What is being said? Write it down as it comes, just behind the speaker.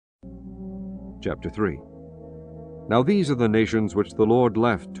Chapter 3. Now these are the nations which the Lord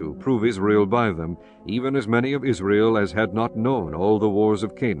left to prove Israel by them, even as many of Israel as had not known all the wars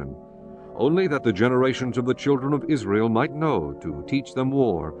of Canaan, only that the generations of the children of Israel might know, to teach them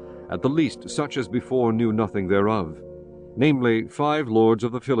war, at the least such as before knew nothing thereof, namely 5 lords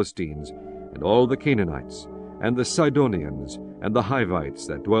of the Philistines, and all the Canaanites, and the Sidonians, and the Hivites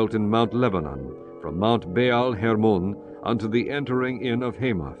that dwelt in Mount Lebanon, from Mount Baal Hermon unto the entering in of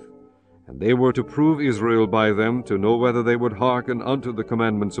Hamath. And they were to prove Israel by them, to know whether they would hearken unto the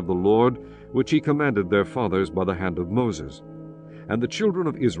commandments of the Lord, which he commanded their fathers by the hand of Moses. And the children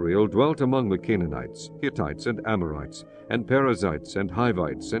of Israel dwelt among the Canaanites, Hittites, and Amorites, and Perizzites, and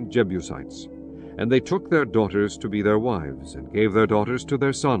Hivites, and Jebusites. And they took their daughters to be their wives, and gave their daughters to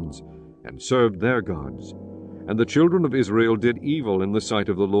their sons, and served their gods. And the children of Israel did evil in the sight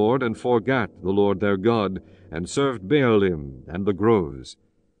of the Lord, and forgat the Lord their God, and served Baalim and the groves.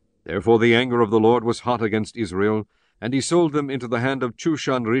 Therefore the anger of the Lord was hot against Israel, and he sold them into the hand of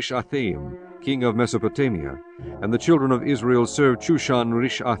Chushan-Rishathaim, king of Mesopotamia. And the children of Israel served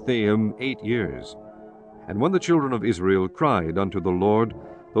Chushan-Rishathaim 8 years. And when the children of Israel cried unto the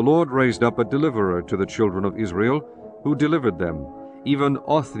Lord raised up a deliverer to the children of Israel, who delivered them, even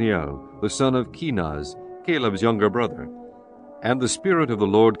Othniel, the son of Kenaz, Caleb's younger brother. And the Spirit of the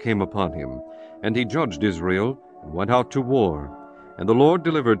Lord came upon him, and he judged Israel, and went out to war. And the Lord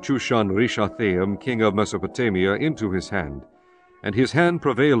delivered Chushan-Rishathaim, king of Mesopotamia, into his hand. And his hand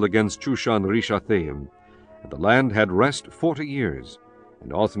prevailed against Chushan-Rishathaim. And the land had rest 40 years.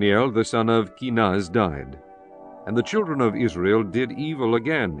 And Othniel the son of Kenaz died. And the children of Israel did evil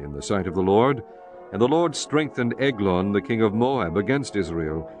again in the sight of the Lord. And the Lord strengthened Eglon the king of Moab against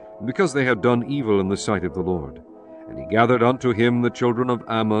Israel, because they had done evil in the sight of the Lord. And he gathered unto him the children of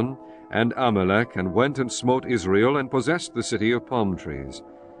Ammon and Amalek, and went and smote Israel, and possessed the city of palm trees.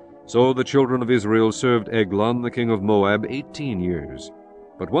 So the children of Israel served Eglon the king of Moab 18 years.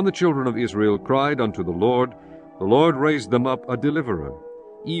 But when the children of Israel cried unto the Lord raised them up a deliverer,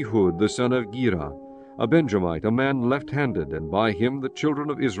 Ehud the son of Gera, a Benjamite, a man left-handed, and by him the children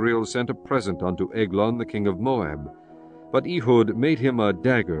of Israel sent a present unto Eglon the king of Moab. But Ehud made him a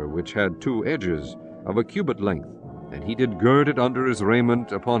dagger which had 2 edges, of a cubit length, and he did gird it under his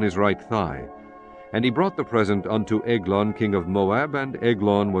raiment upon his right thigh. And he brought the present unto Eglon king of Moab, and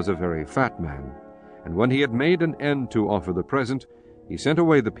Eglon was a very fat man. And when he had made an end to offer the present, he sent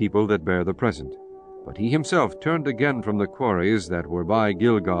away the people that bare the present. But he himself turned again from the quarries that were by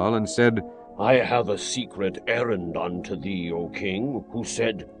Gilgal, and said, I have a secret errand unto thee, O king, who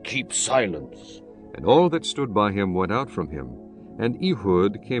said, Keep silence. And all that stood by him went out from him. And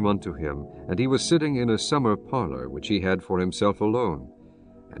Ehud came unto him, and he was sitting in a summer parlor, which he had for himself alone.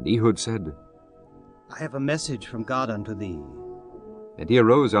 And Ehud said, I have a message from God unto thee. And he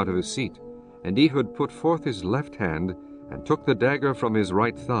arose out of his seat, and Ehud put forth his left hand, and took the dagger from his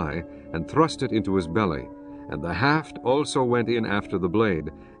right thigh, and thrust it into his belly. And the haft also went in after the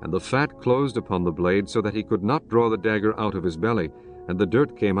blade, and the fat closed upon the blade, so that he could not draw the dagger out of his belly, and the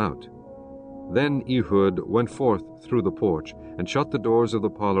dirt came out. Then Ehud went forth through the porch, and shut the doors of the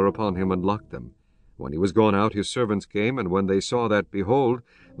parlor upon him, and locked them. When he was gone out, his servants came, and when they saw that, behold,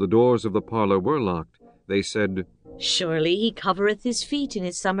 the doors of the parlor were locked, they said, Surely he covereth his feet in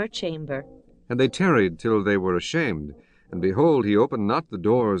his summer chamber. And they tarried till they were ashamed. And behold, he opened not the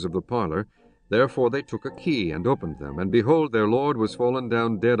doors of the parlor. Therefore they took a key, and opened them. And behold, their lord was fallen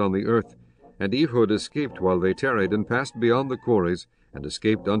down dead on the earth. And Ehud escaped while they tarried, and passed beyond the quarries, and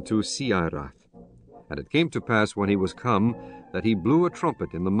escaped unto Seirath. And it came to pass, when he was come, that he blew a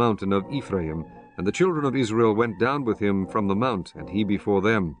trumpet in the mountain of Ephraim, and the children of Israel went down with him from the mount, and he before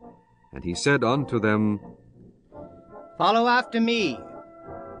them. And he said unto them, Follow after me,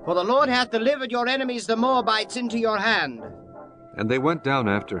 for the Lord hath delivered your enemies the Moabites into your hand. And they went down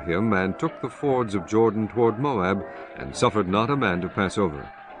after him, and took the fords of Jordan toward Moab, and suffered not a man to pass over.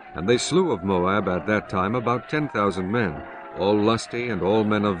 And they slew of Moab at that time about 10,000 men, all lusty and all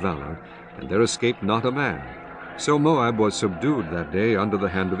men of valor, and there escaped not a man. So Moab was subdued that day under the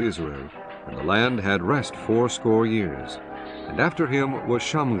hand of Israel, and the land had rest 80 years. And after him was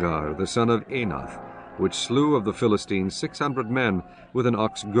Shamgar the son of Anath, which slew of the Philistines 600 men with an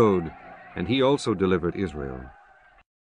ox goad, and he also delivered Israel.